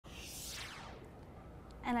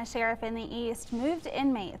And a sheriff in the East moved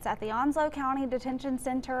inmates at the Onslow County Detention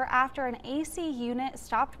Center after an AC unit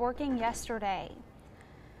stopped working yesterday.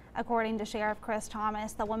 According to Sheriff Chris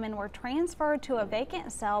Thomas, the women were transferred to a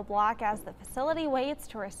vacant cell block as the facility waits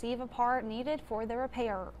to receive a part needed for the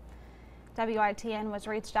repair. WITN was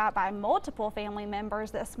reached out by multiple family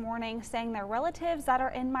members this morning, saying their relatives that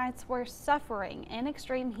are inmates were suffering in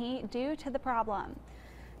extreme heat due to the problem.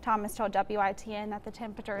 Thomas told WITN that the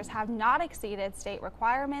temperatures have not exceeded state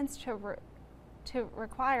requirements to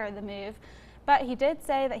require the move, but he did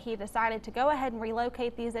say that he decided to go ahead and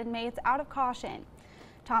relocate these inmates out of caution.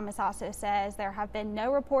 Thomas also says there have been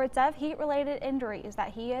no reports of heat-related injuries that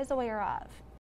he is aware of.